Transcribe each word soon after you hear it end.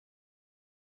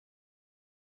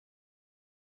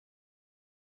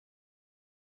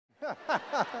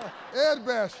Ed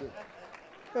Bastian.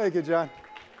 Thank you, John.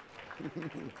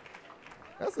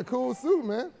 That's a cool suit,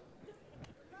 man.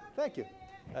 Thank you.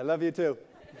 I love you too.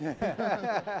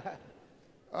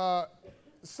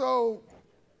 So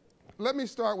let me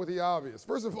start with the obvious.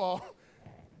 First of all,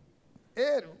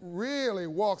 Ed really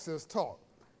walks his talk.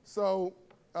 So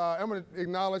I'm going to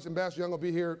acknowledge Ambassador Young will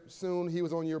be here soon. He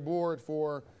was on your board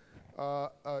for, I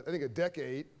think, a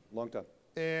decade. Long time.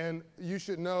 And you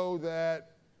should know that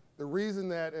the reason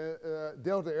that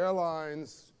Delta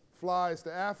Airlines flies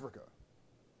to Africa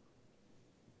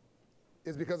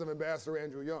is because of Ambassador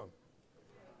Andrew Young.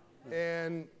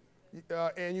 And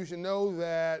you should know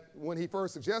that when he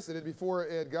first suggested it, before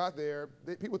Ed got there,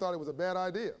 people thought it was a bad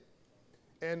idea.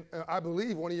 And I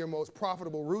believe one of your most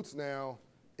profitable routes now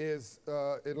is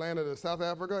Atlanta to South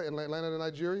Africa and Atlanta to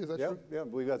Nigeria. Is that true? Yeah,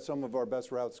 we've got some of our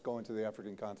best routes going to the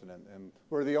African continent. And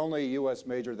we're the only U.S.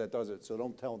 major that does it, so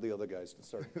don't tell the other guys to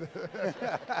start.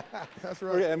 That's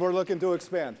right. And we're looking to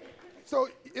expand. So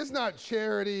it's not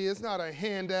charity, it's not a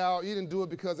handout. You didn't do it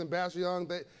because Ambassador Young,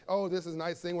 oh, this is a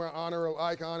nice thing, we're an honor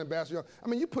icon, Ambassador Young. I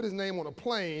mean, you put his name on a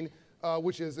plane,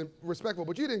 which is respectful,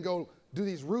 but you didn't go do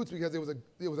these routes because it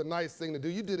was a nice thing to do.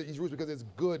 You did these routes because it's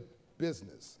good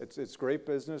business. It's great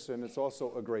business, and it's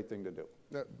also a great thing to do.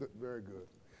 Very good.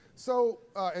 So,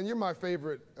 and you're my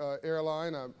favorite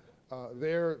airline. I'm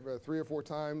there 3 or 4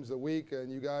 times a week,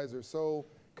 and you guys are so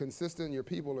consistent. Your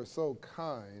people are so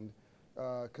kind.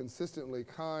 Consistently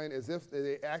kind, as if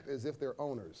they act as if they're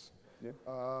owners. Yeah.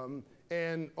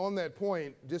 And on that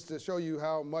point, just to show you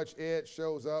how much Ed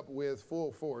shows up with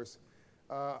full force,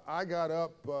 I got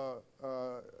up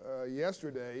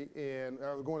yesterday, and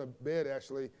I was going to bed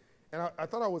actually, and I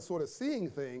thought I was sort of seeing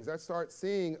things. I start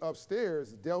seeing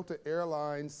upstairs Delta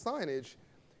Airlines signage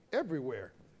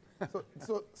everywhere.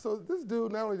 So this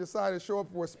dude not only decided to show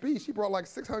up for a speech, he brought like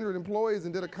 600 employees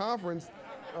and did a conference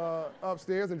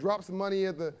upstairs and dropped some money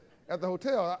at the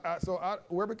hotel.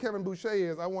 Wherever Kevin Boucher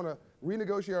is, I want to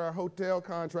renegotiate our hotel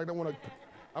contract. I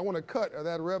want to cut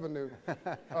that revenue.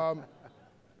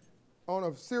 On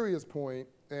a serious point,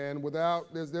 and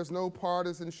there's no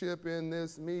partisanship in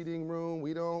this meeting room.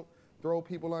 We don't throw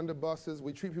people under buses.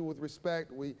 We treat people with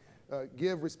respect. We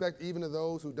give respect even to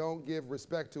those who don't give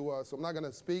respect to us. So I'm not going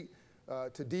to speak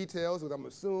to details, because I'm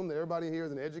assuming that everybody here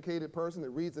is an educated person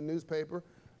that reads the newspaper.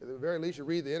 At the very least, you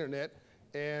read the internet,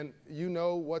 and you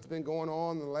know what's been going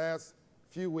on in the last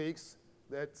few weeks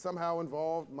that somehow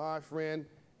involved my friend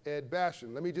Ed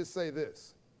Bastian. Let me just say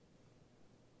this.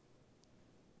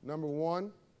 Number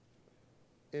one,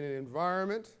 in an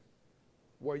environment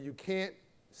where you can't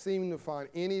seem to find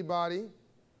anybody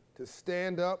to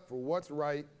stand up for what's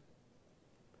right,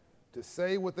 to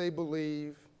say what they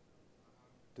believe,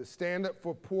 to stand up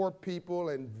for poor people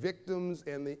and victims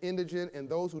and the indigent and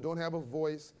those who don't have a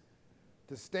voice,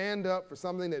 to stand up for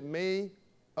something that may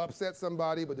upset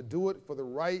somebody, but to do it for the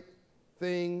right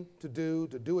thing to do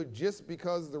it just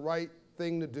because it's the right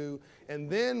thing to do. And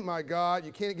then, my God,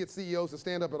 you can't get CEOs to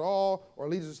stand up at all or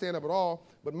leaders to stand up at all,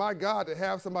 but my God, to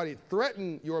have somebody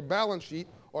threaten your balance sheet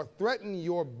or threaten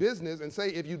your business and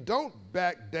say, if you don't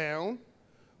back down,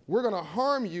 we're going to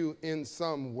harm you in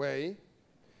some way.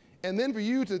 And then for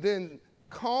you to then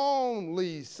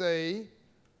calmly say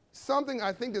something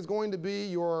I think is going to be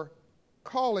your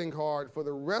calling card for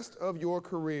the rest of your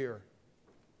career.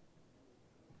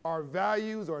 Our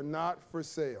values are not for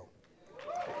sale.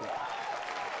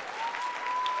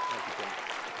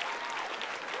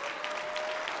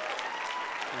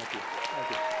 Thank you. Thank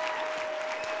you.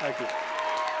 Thank you.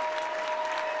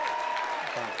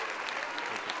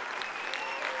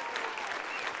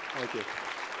 Thank you.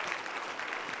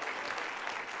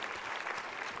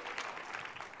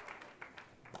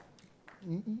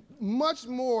 Much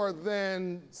more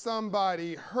than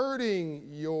somebody hurting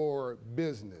your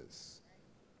business,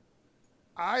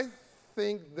 I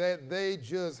think that they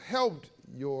just helped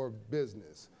your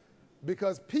business.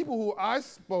 Because people who I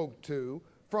spoke to,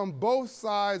 from both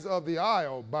sides of the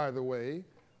aisle, by the way,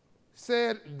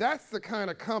 said that's the kind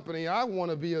of company I want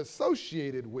to be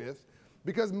associated with,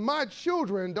 because my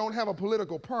children don't have a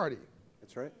political party.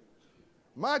 That's right.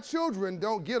 My children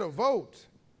don't get a vote.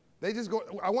 They just go,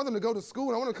 I want them to go to school,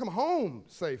 and I want them to come home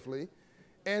safely.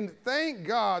 And thank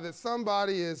God that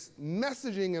somebody is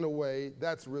messaging in a way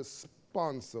that's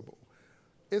responsible.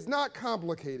 It's not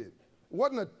complicated. It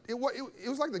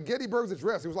was like the Gettysburg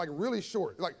Address. It was like really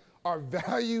short. Like, our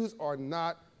values are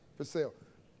not for sale.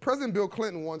 President Bill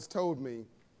Clinton once told me,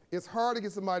 it's hard to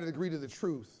get somebody to agree to the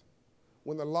truth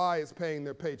when the lie is paying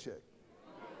their paycheck.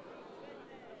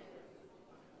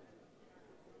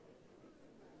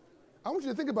 I want you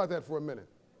to think about that for a minute.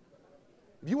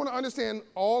 If you want to understand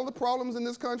all the problems in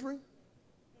this country,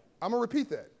 I'm going to repeat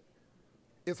that.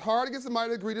 It's hard to get somebody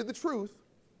to agree to the truth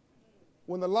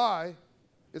when the lie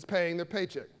is paying their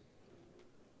paycheck.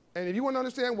 And if you want to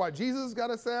understand why Jesus got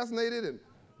assassinated and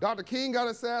Dr. King got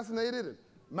assassinated and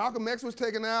Malcolm X was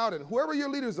taken out and whoever your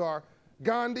leaders are,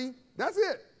 Gandhi, that's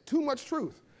it. Too much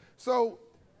truth. So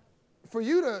for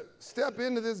you to step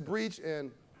into this breach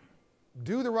and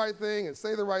do the right thing and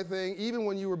say the right thing, even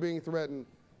when you were being threatened,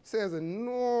 says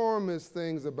enormous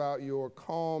things about your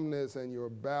calmness and your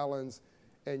balance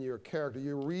and your character.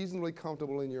 You're reasonably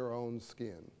comfortable in your own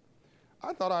skin.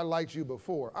 I thought I liked you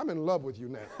before. I'm in love with you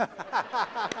now.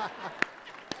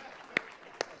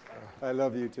 I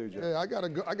love you too, Joe. Yeah, I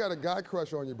got a guy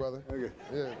crush on you, brother. Okay.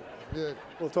 Yeah.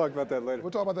 We'll talk about that later.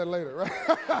 We'll talk about that later,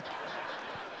 right?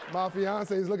 My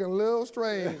fiance is looking a little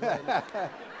strange right now.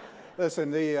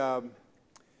 Listen, well,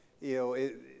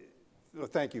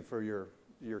 thank you for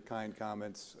your kind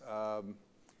comments.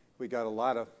 We got a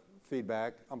lot of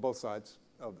feedback on both sides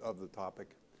of the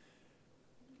topic.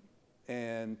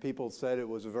 And people said it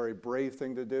was a very brave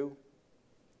thing to do.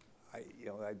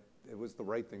 It was the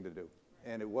right thing to do.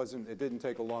 And it didn't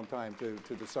take a long time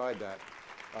to decide that.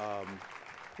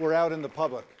 We're out in the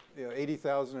public,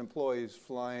 80,000 employees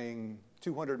flying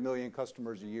 200 million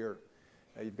customers a year.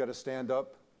 You've got to stand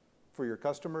up for your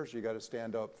customers. You've got to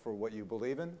stand up for what you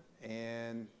believe in.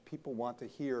 And people want to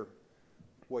hear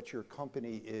what your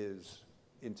company is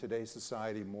in today's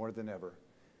society more than ever.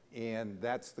 And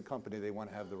that's the company they want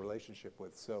to have the relationship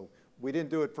with. So we didn't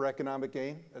do it for economic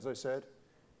gain, as I said,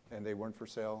 and they weren't for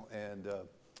sale. And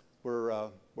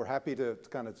we're happy to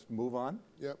kind of move on.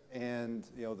 Yep. And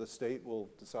the state will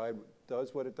decide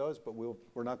does what it does, but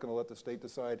we're not going to let the state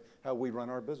decide how we run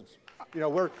our business.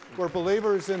 We're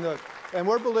believers in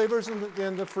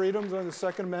the freedoms on the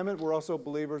Second Amendment. We're also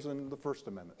believers in the First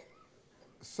Amendment.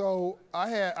 So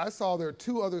I saw there are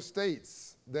 2 other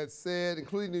states that said,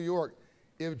 including New York,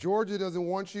 if Georgia doesn't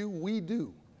want you, we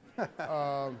do.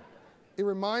 It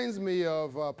reminds me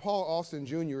of Paul Austin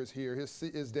Jr. is here.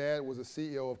 His dad was a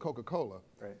CEO of Coca-Cola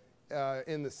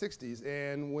in the 60s.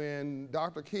 And when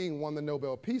Dr. King won the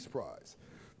Nobel Peace Prize,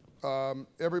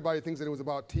 everybody thinks that it was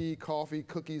about tea, coffee,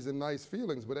 cookies, and nice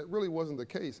feelings, but it really wasn't the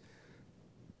case.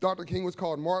 Dr. King was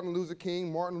called Martin Luther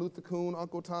King, Martin Luther Coon,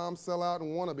 Uncle Tom, Sellout,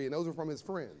 and Wannabe, and those are from his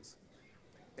friends.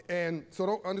 And so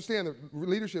don't understand that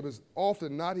leadership is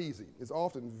often not easy. It's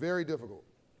often very difficult.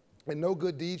 And no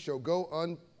good deed shall go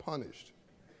unpunished.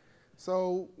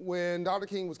 So when Dr.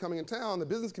 King was coming in town, the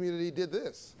business community did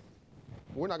this.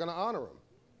 We're not going to honor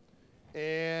him.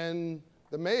 And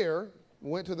the mayor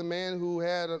went to the man who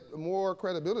had more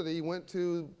credibility. He went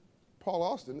to Paul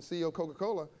Austin, the CEO of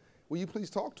Coca-Cola. Will you please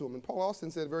talk to him? And Paul Austin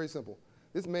said very simple.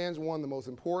 This man's won the most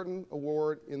important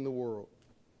award in the world.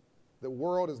 The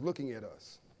world is looking at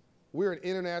us. We're an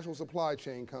international supply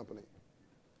chain company.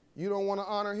 You don't want to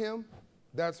honor him?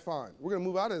 That's fine. We're going to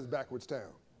move out of this backwards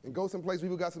town and go someplace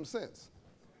people got some sense.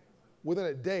 Within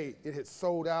a day, it had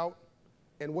sold out.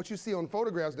 And what you see on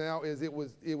photographs now is it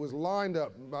was lined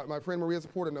up. My friend Maria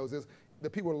Porter knows this. The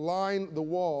people lined the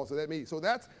walls of that meeting. So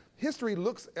history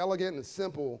looks elegant and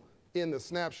simple in the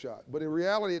snapshot. But in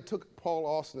reality, it took Paul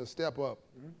Austin to step up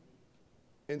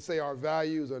and say our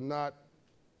values are not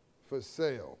for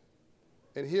sale.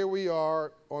 And here we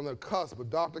are on the cusp of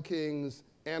Dr. King's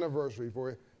anniversary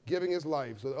for giving his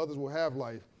life so that others will have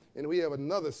life. And we have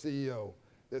another CEO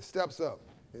that steps up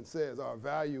and says our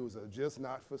values are just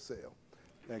not for sale.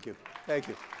 Thank you. Thank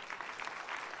you.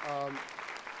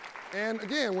 And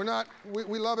again,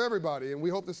 we love everybody, and we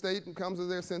hope the state comes to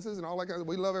their senses and all that kind of.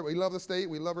 We love everybody. We love the state.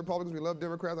 We love Republicans. We love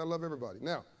Democrats. I love everybody.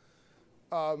 Now,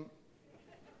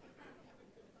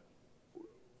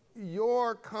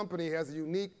 your company has a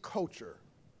unique culture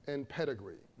and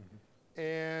pedigree,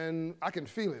 and I can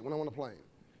feel it when I'm on a plane.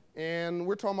 And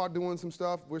we're talking about doing some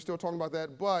stuff. We're still talking about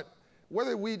that, but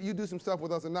whether you do some stuff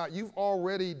with us or not, you've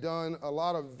already done a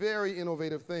lot of very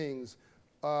innovative things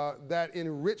that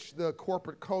enrich the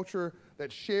corporate culture,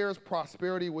 that shares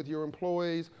prosperity with your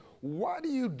employees. Why do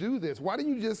you do this? Why don't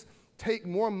you just take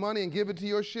more money and give it to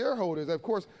your shareholders? Of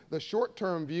course, the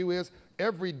short-term view is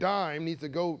every dime needs to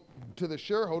go to the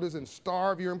shareholders and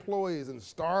starve your employees and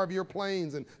starve your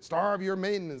planes and starve your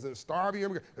maintenance and starve your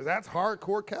immigrants. That's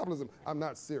hardcore capitalism. I'm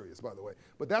not serious, by the way.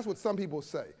 But that's what some people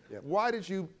say. Yep. Why did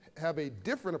you have a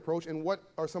different approach, and what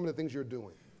are some of the things you're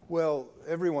doing? Well,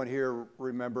 everyone here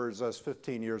remembers us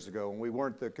 15 years ago, and we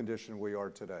weren't the condition we are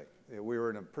today. We were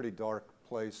in a pretty dark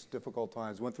place, difficult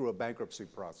times, went through a bankruptcy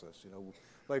process.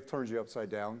 Life turns you upside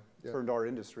down, turned our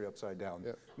industry upside down.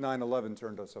 9/11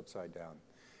 turned us upside down.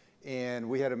 And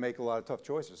we had to make a lot of tough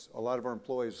choices. A lot of our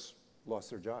employees lost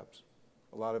their jobs.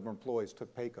 A lot of employees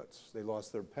took pay cuts. They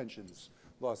lost their pensions,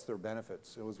 lost their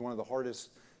benefits. It was one of the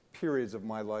hardest periods of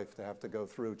my life to have to go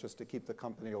through just to keep the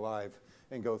company alive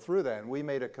and go through that. And we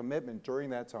made a commitment during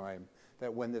that time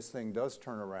that when this thing does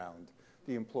turn around,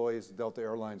 the employees of Delta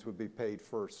Airlines would be paid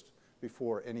first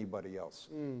before anybody else.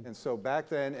 And so back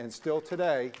then, and still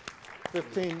today,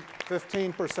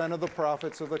 15% of the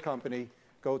profits of the company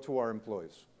go to our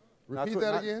employees. Repeat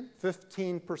that again?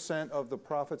 15% of the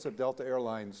profits of Delta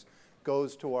Airlines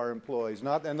goes to our employees.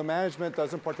 And the management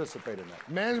doesn't participate in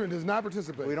that. Management does not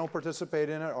participate. We don't participate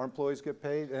in it. Our employees get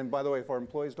paid. And by the way, if our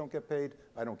employees don't get paid,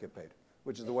 I don't get paid,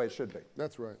 which is the way it should be.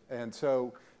 That's right. And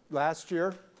so last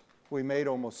year, we made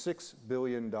almost $6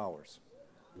 billion.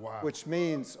 Wow. Which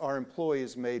means our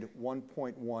employees made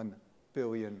 $1.1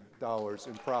 billion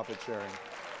in profit sharing.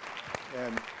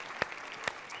 And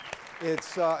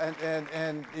it's,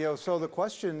 you know, so the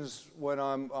questions when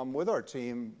I'm with our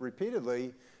team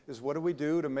repeatedly is what do we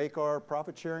do to make our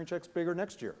profit sharing checks bigger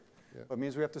next year? Yeah. It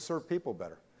means we have to serve people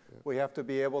better. Yeah. We have to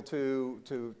be able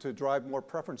to drive more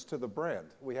preference to the brand.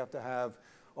 We have to have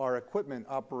our equipment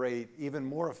operate even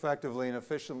more effectively and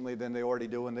efficiently than they already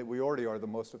do, and that we already are the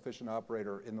most efficient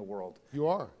operator in the world. You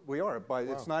are? We are, but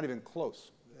wow. It's not even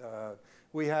close.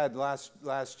 We had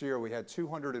last year, we had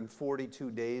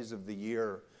 242 days of the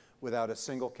year without a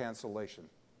single cancellation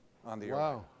on the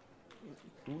airline. Wow.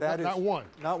 Not one?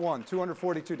 Not one,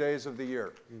 242 days of the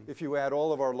year. If you add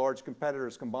all of our large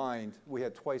competitors combined, we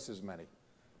had twice as many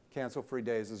cancel-free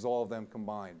days as all of them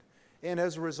combined. And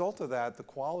as a result of that, the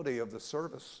quality of the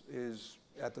service is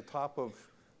at the top of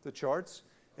the charts,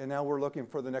 and now we're looking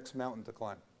for the next mountain to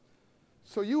climb.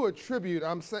 So you attribute,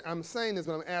 I'm saying this,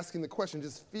 but I'm asking the question, it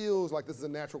just feels like this is a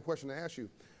natural question to ask you.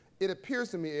 It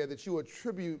appears to me, Ed, that you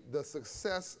attribute the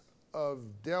success of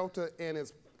Delta and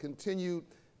its continued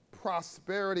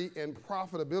prosperity and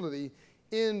profitability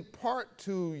in part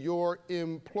to your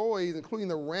employees, including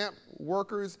the ramp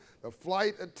workers, the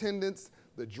flight attendants,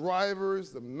 the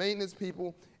drivers, the maintenance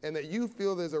people, and that you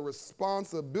feel there's a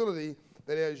responsibility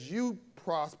that as you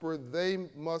prosper, they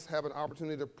must have an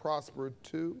opportunity to prosper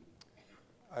too?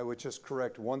 I would just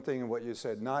correct one thing in what you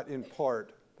said, not in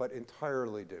part, but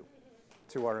entirely due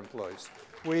to our employees.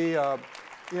 We,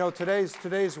 you know,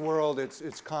 today's world,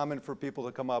 it's common for people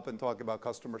to come up and talk about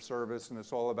customer service, and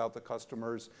it's all about the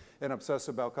customers and obsess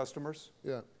about customers.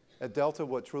 Yeah. At Delta,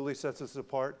 what truly sets us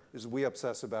apart is we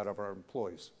obsess about our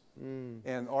employees.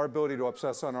 And our ability to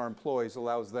obsess on our employees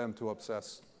allows them to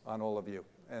obsess on all of you,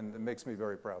 and it makes me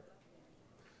very proud.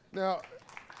 Now,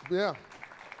 yeah,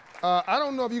 I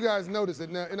don't know if you guys noticed it.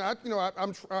 Now, and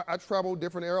I travel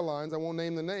different airlines. I won't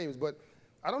name the names, but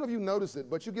I don't know if you noticed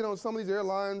it. But you get on some of these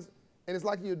airlines, and it's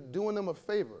like you're doing them a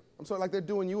favor. I'm sorry, like they're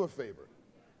doing you a favor.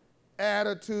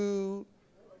 Attitude.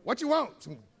 What you want?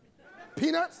 Some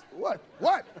peanuts? What?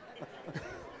 What?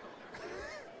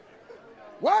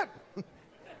 What?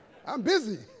 I'm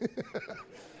busy.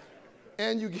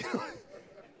 And you get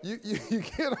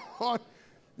on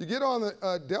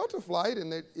the Delta flight,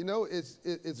 and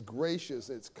it's gracious,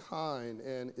 it's kind,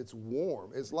 and it's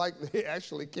warm. It's like they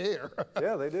actually care.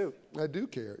 Yeah, they do. I do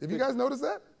care. Have you guys noticed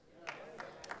that?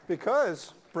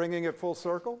 Because bringing it full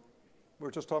circle,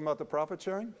 we're just talking about the profit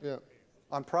sharing. Yeah.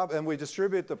 And we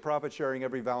distribute the profit sharing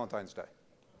every Valentine's Day.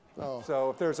 Oh.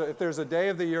 So if there's a day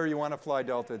of the year you want to fly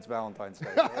Delta, it's Valentine's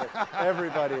Day.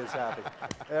 Everybody is happy.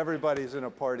 Everybody's in a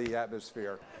party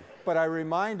atmosphere. But I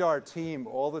remind our team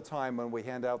all the time when we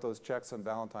hand out those checks on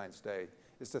Valentine's Day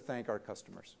is to thank our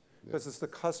customers. Because it's the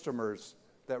customers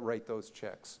that write those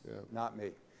checks, not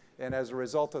me. And as a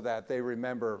result of that, they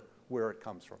remember where it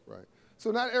comes from. Right.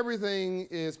 So not everything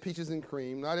is peaches and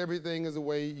cream. Not everything is the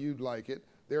way you'd like it.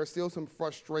 There are still some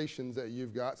frustrations that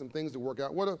you've got, some things to work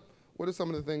out. What are some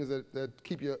of the things that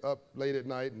keep you up late at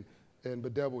night and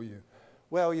bedevil you?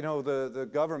 Well, you know, the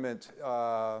government,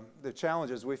 the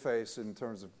challenges we face in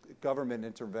terms of government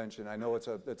intervention, I know it's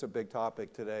a big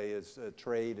topic today, is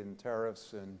trade and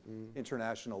tariffs and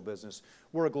international business.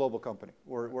 We're a global company.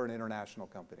 We're an international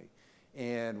company.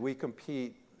 And we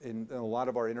compete in a lot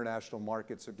of our international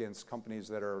markets against companies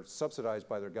that are subsidized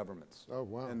by their governments. Oh,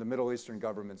 wow. And the Middle Eastern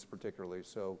governments particularly.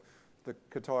 So the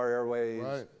Qatar Airways,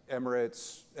 right.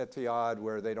 Emirates, Etihad,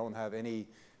 where they don't have any,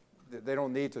 they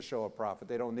don't need to show a profit.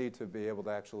 They don't need to be able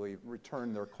to actually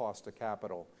return their cost to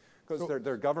capital. Because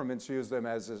their governments use them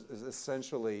as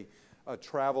essentially a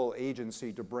travel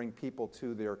agency to bring people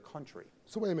to their country.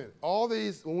 So wait a minute. All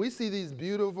these, when we see these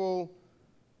beautiful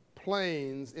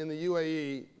planes in the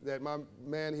UAE that my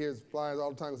man here flies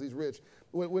all the time because he's rich,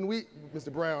 when we,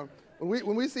 Mr. Brown,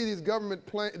 when we see these government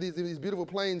planes, these beautiful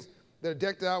planes that are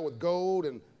decked out with gold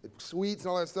and suites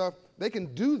and all that stuff, they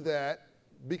can do that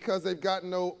because they've got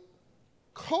no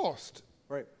cost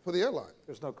Right. for the airline.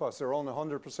 There's no cost. They're owned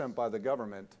 100% by the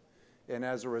government. And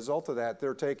as a result of that,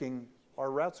 they're taking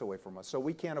our routes away from us. So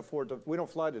we can't afford to, we don't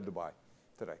fly to Dubai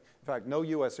today. In fact, no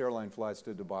US airline flies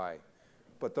to Dubai.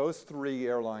 But those 3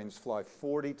 airlines fly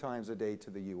 40 times a day to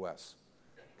the US.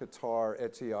 Qatar,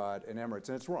 Etihad, and Emirates.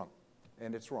 And it's wrong.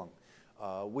 And it's wrong.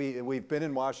 We've been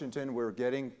in Washington. We're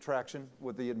getting traction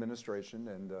with the administration.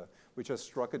 And we just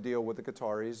struck a deal with the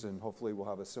Qataris. And hopefully we'll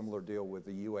have a similar deal with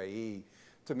the UAE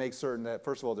to make certain that,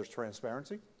 first of all, there's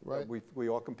transparency. Right. We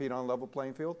all compete on a level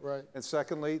playing field. Right. And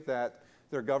secondly, that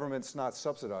their government's not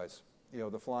subsidize,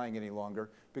 the flying any longer,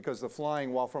 because the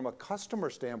flying, while from a customer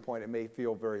standpoint, it may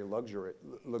feel very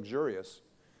luxurious,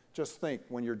 just think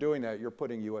when you're doing that, you're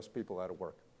putting U.S. people out of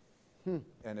work.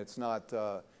 And it's not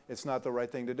the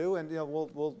right thing to do. And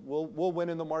we'll win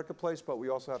in the marketplace, but we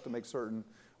also have to make certain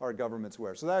our government's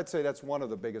aware. So I'd say that's one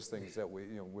of the biggest things that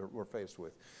we're faced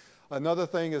with. Another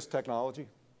thing is technology.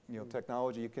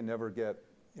 Technology, you can never get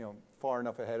far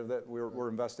enough ahead of that. We're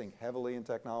investing heavily in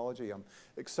technology. I'm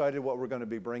excited what we're going to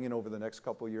be bringing over the next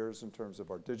couple of years in terms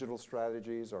of our digital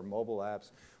strategies, our mobile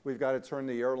apps. We've got to turn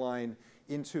the airline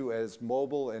into as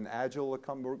mobile and agile a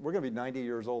company. We're going to be 90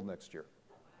 years old next year.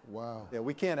 Wow. Yeah,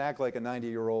 we can't act like a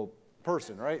 90-year-old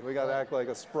person, right? We got to act like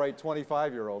a sprite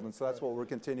 25-year-old, and so that's what we're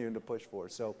continuing to push for.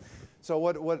 So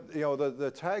what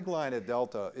the tagline at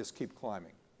Delta is keep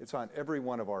climbing. It's on every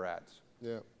one of our ads.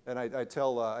 Yeah. And I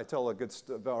tell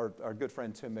our good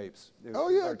friend Tim Mapes. Oh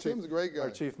yeah, Tim's a great guy.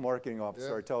 Our chief marketing officer.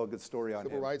 Yeah. I tell a good story on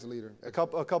him. Civil rights leader. A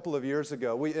couple of years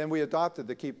ago, we adopted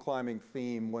the keep climbing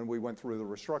theme when we went through the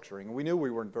restructuring. And we knew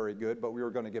we weren't very good, but we were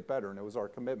going to get better, and it was our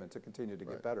commitment to continue to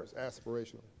get better. It's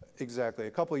aspirational. Exactly.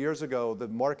 A couple of years ago, the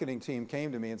marketing team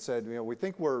came to me and said, we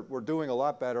think we're doing a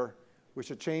lot better. We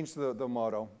should change the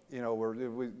motto.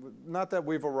 Not that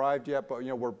we've arrived yet, but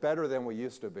we're better than we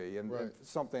used to be. And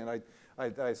something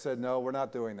I said, no, we're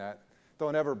not doing that.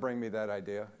 Don't ever bring me that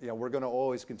idea. We're going to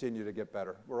always continue to get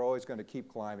better. We're always going to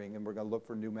keep climbing, and we're going to look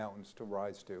for new mountains to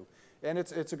rise to. And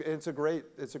it's a great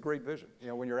vision.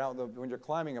 When you're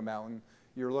climbing a mountain,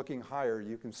 you're looking higher.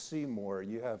 You can see more.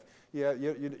 You're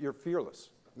fearless.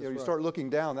 You start looking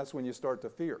down. That's when you start to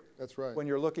fear. That's right. When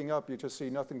you're looking up, you just see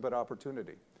nothing but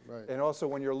opportunity. Right. And also,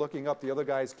 when you're looking up, the other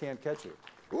guys can't catch you.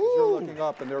 You're looking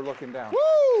up, and they're looking down.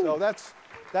 Woo! So that's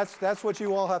what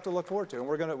you all have to look forward to. And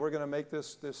we're gonna make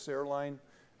this airline,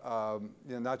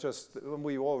 not just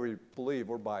we already believe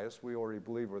we're biased. We already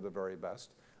believe we're the very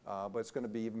best, but it's going to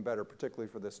be even better, particularly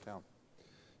for this town.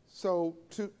 So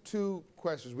two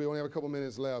questions. We only have a couple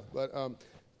minutes left, but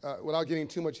without getting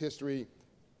too much history,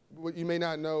 what you may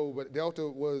not know, but Delta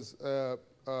was a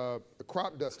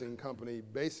crop dusting company.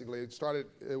 Basically, it started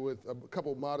with a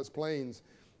couple of modest planes,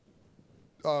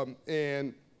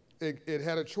 and it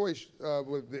had a choice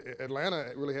with Atlanta.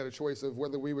 It really had a choice of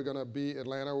whether we were going to be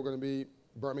Atlanta or we're going to be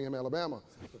Birmingham, Alabama.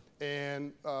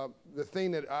 And the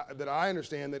thing that I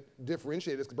understand that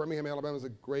differentiated is because Birmingham, Alabama is a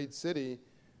great city,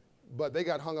 but they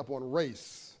got hung up on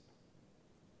race.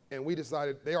 And we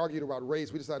decided, they argued about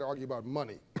race, we decided to argue about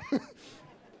money.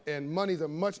 And money's a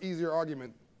much easier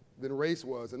argument than race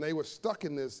was. And they were stuck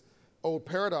in this old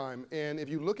paradigm. And if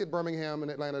you look at Birmingham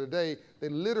and Atlanta today, they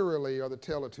literally are the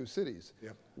tale of two cities.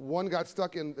 Yep. One got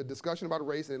stuck in a discussion about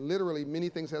race, and literally many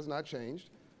things has not changed.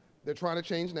 They're trying to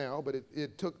change now, but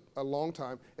it took a long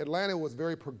time. Atlanta was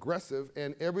very progressive,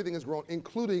 and everything has grown,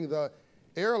 including the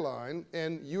airline,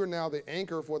 and you're now the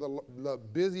anchor for the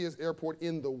busiest airport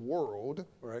in the world.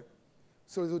 Right.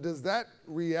 So does that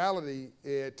reality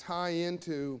tie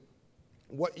into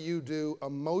what you do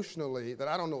emotionally that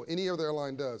I don't know any other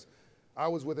airline does? I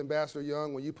was with Ambassador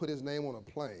Young when you put his name on a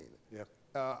plane. Yep.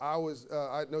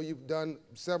 I know you've done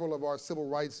several of our civil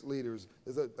rights leaders.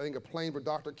 There's I think a plane for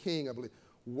Dr. King, I believe.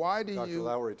 Why do Dr.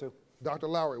 Lowry too. Dr.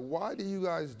 Lowry, why do you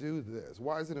guys do this?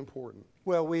 Why is it important?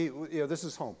 Well, this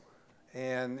is home.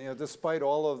 And despite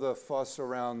all of the fuss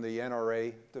around the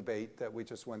NRA debate that we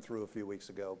just went through a few weeks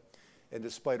ago, and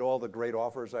despite all the great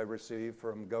offers I received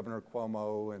from Governor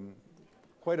Cuomo and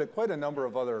quite a number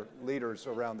of other leaders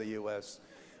around the U.S.,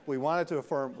 we wanted to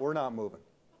affirm we're not moving.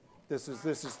 This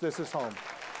is home,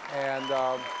 and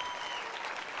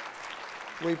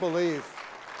we believe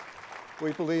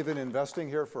in investing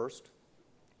here first.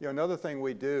 Another thing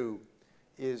we do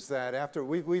is that after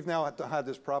we've now had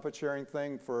this profit sharing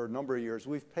thing for a number of years,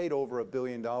 we've paid over $1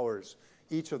 billion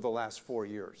each of the last 4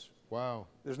 years. Wow.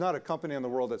 There's not a company in the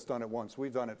world that's done it once.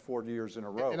 We've done it 4 years in a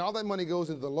row. And all that money goes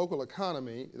into the local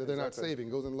economy that they're not saving,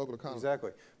 goes into the local economy.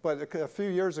 Exactly. But a few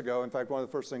years ago, in fact, one of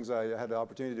the first things I had the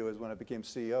opportunity to do is when I became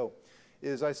CEO,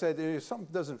 is I said, if something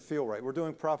doesn't feel right, we're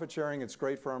doing profit sharing, it's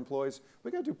great for our employees,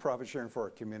 we got to do profit sharing for our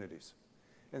communities.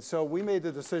 And so we made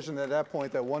the decision at that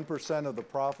point that 1% of the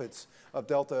profits of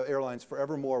Delta Airlines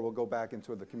forevermore will go back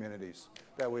into the communities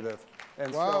that we live.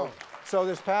 And wow. So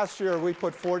this past year, we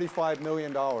put $45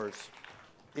 million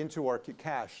into our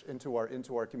cash, into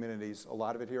our communities, a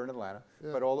lot of it here in Atlanta,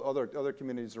 but all other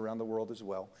communities around the world as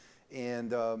well.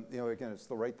 And you know, again, it's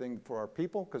the right thing for our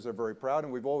people because they're very proud,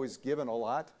 and we've always given a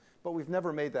lot, but we've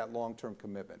never made that long-term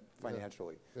commitment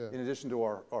financially. In addition to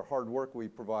our hard work we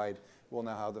provide, we'll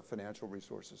now have the financial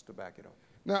resources to back it up.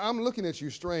 Now, I'm looking at you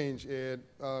strange, Ed.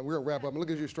 We're going to wrap up. I'm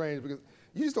looking at you strange because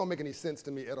you just don't make any sense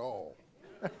to me at all.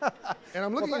 And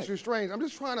I'm looking at you strange. I'm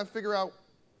just trying to figure out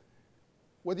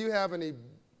whether you have any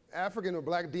African or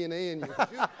black DNA in you.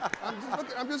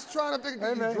 I'm just trying to figure.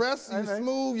 You dress, you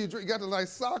smooth, you got the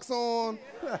nice socks on.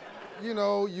 You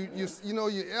know, you're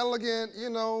elegant. You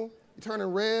know, you're turning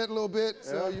red a little bit,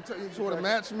 so you sort of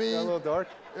match me. A little dark.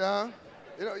 Yeah.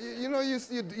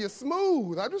 You're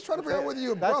smooth. I'm just trying to figure out whether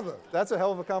you're a brother. That's a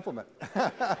hell of a compliment.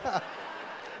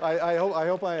 I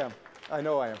hope I am. I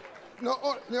know I am.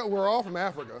 No, we're all from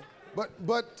Africa, but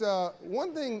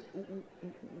one thing.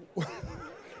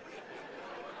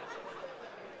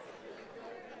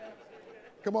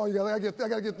 Come on, I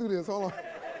gotta get through this. Hold on.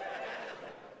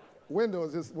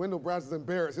 Wendell Brown's is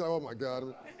embarrassed. He's like, oh my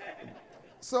God.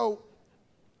 So,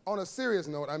 on a serious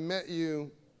note, I met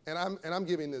you, and I'm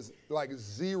giving this like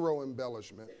zero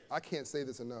embellishment. I can't say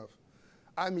this enough.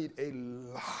 I meet a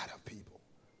lot of people.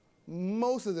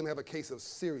 Most of them have a case of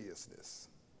seriousness.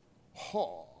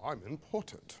 Oh, I'm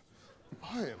important.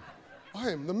 I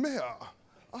am the mayor.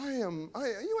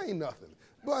 You ain't nothing.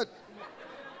 But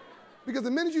because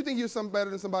the minute you think you're something better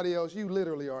than somebody else, you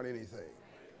literally aren't anything.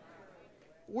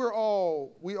 We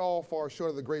all fall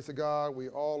short of the grace of God. We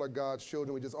all are God's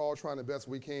children. We just all trying the best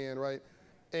we can, right?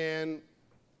 And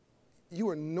you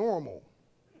are normal.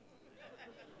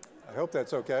 I hope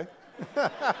that's okay.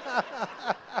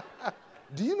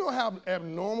 Do you know how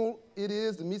abnormal it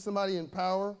is to meet somebody in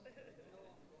power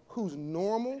who's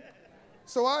normal?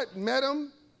 So I met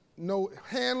him, no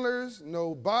handlers,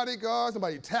 no bodyguards,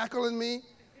 nobody tackling me.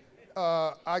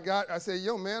 I said,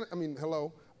 yo, man,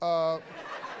 hello.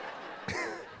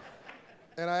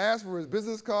 And I asked for his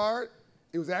business card.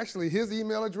 It was actually his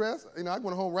email address. You know, I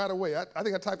went home right away. I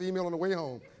think I typed the email on the way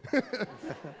home.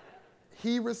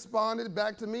 He responded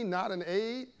back to me, not an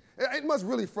aide. It must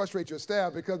really frustrate your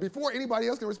staff because before anybody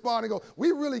else can respond and go,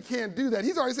 we really can't do that,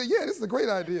 he's already said, yeah, this is a great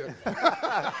idea.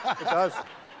 It does.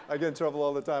 I get in trouble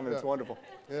all the time, and it's wonderful.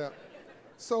 Yeah.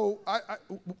 So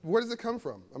where does it come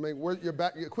from? I mean,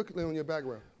 quickly on your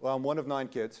background. Well, I'm one of 9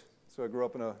 kids. So I grew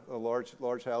up in a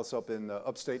large house up in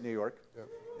upstate New York. Yeah.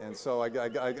 And so I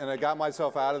got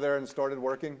myself out of there and started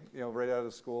working, you know, right out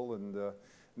of school, and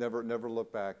never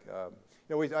looked back. You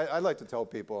know, I like to tell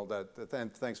people that,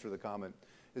 and thanks for the comment,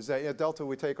 is that at Delta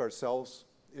we take ourselves,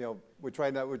 you know, we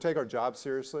take our job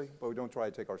seriously, but we don't try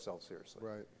to take ourselves seriously.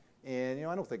 Right. And you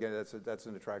know, I don't think that's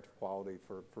an attractive quality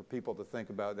for people to think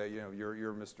about that. You know,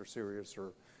 you're Mr. Serious,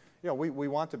 or you know, we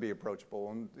want to be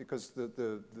approachable, and because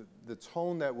the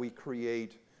tone that we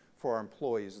create for our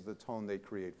employees is the tone they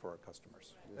create for our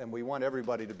customers. And we want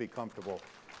everybody to be comfortable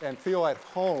and feel at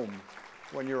home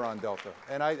when you're on Delta.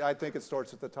 And I think it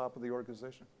starts at the top of the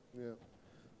organization. Yeah.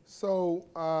 So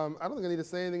I don't think I need to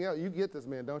say anything else. You get this,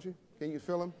 man, don't you? Can you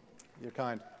feel him? You're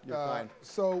kind. You're kind.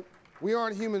 So we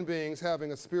aren't human beings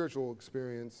having a spiritual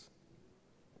experience.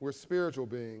 We're spiritual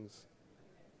beings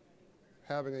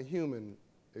having a human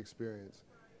experience.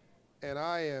 And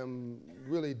I am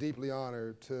really deeply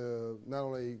honored to not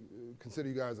only consider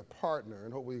you guys a partner,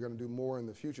 and hopefully you're going to do more in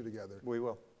the future together. We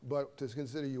will. But to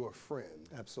consider you a friend.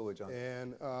 Absolutely, John.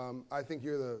 And I think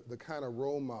you're the kind of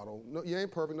role model. No, you ain't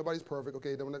perfect. Nobody's perfect.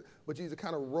 Okay, but you're the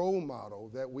kind of role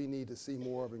model that we need to see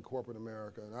more of in corporate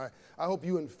America. And I hope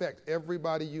you infect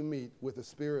everybody you meet with a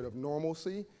spirit of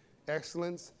normalcy,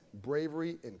 excellence,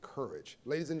 bravery, and courage.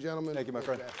 Ladies and gentlemen. Thank you, my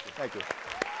friend. Thank you.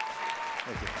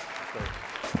 Thank you. Great.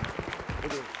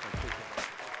 Thank you.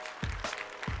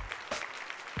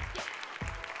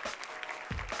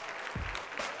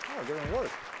 Oh, good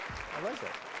work. I like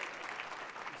that.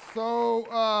 So,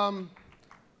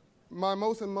 my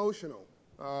most emotional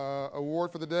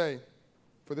award for the day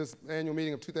for this annual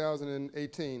meeting of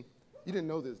 2018. You didn't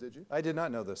know this, did you? I did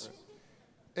not know this.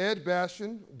 Ed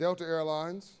Bastian, Delta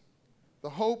Airlines, the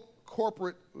Hope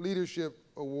Corporate Leadership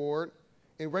Award,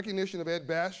 in recognition of Ed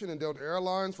Bastian and Delta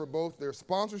Airlines for both their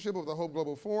sponsorship of the Hope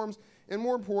Global Forums and,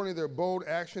 more importantly, their bold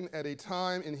action at a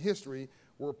time in history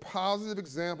where positive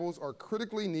examples are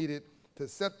critically needed to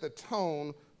set the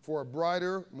tone for a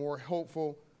brighter, more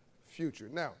hopeful future.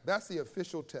 Now, that's the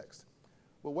official text.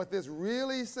 But what this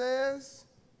really says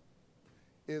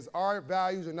is our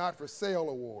values are not for sale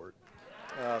award.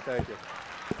 Thank you.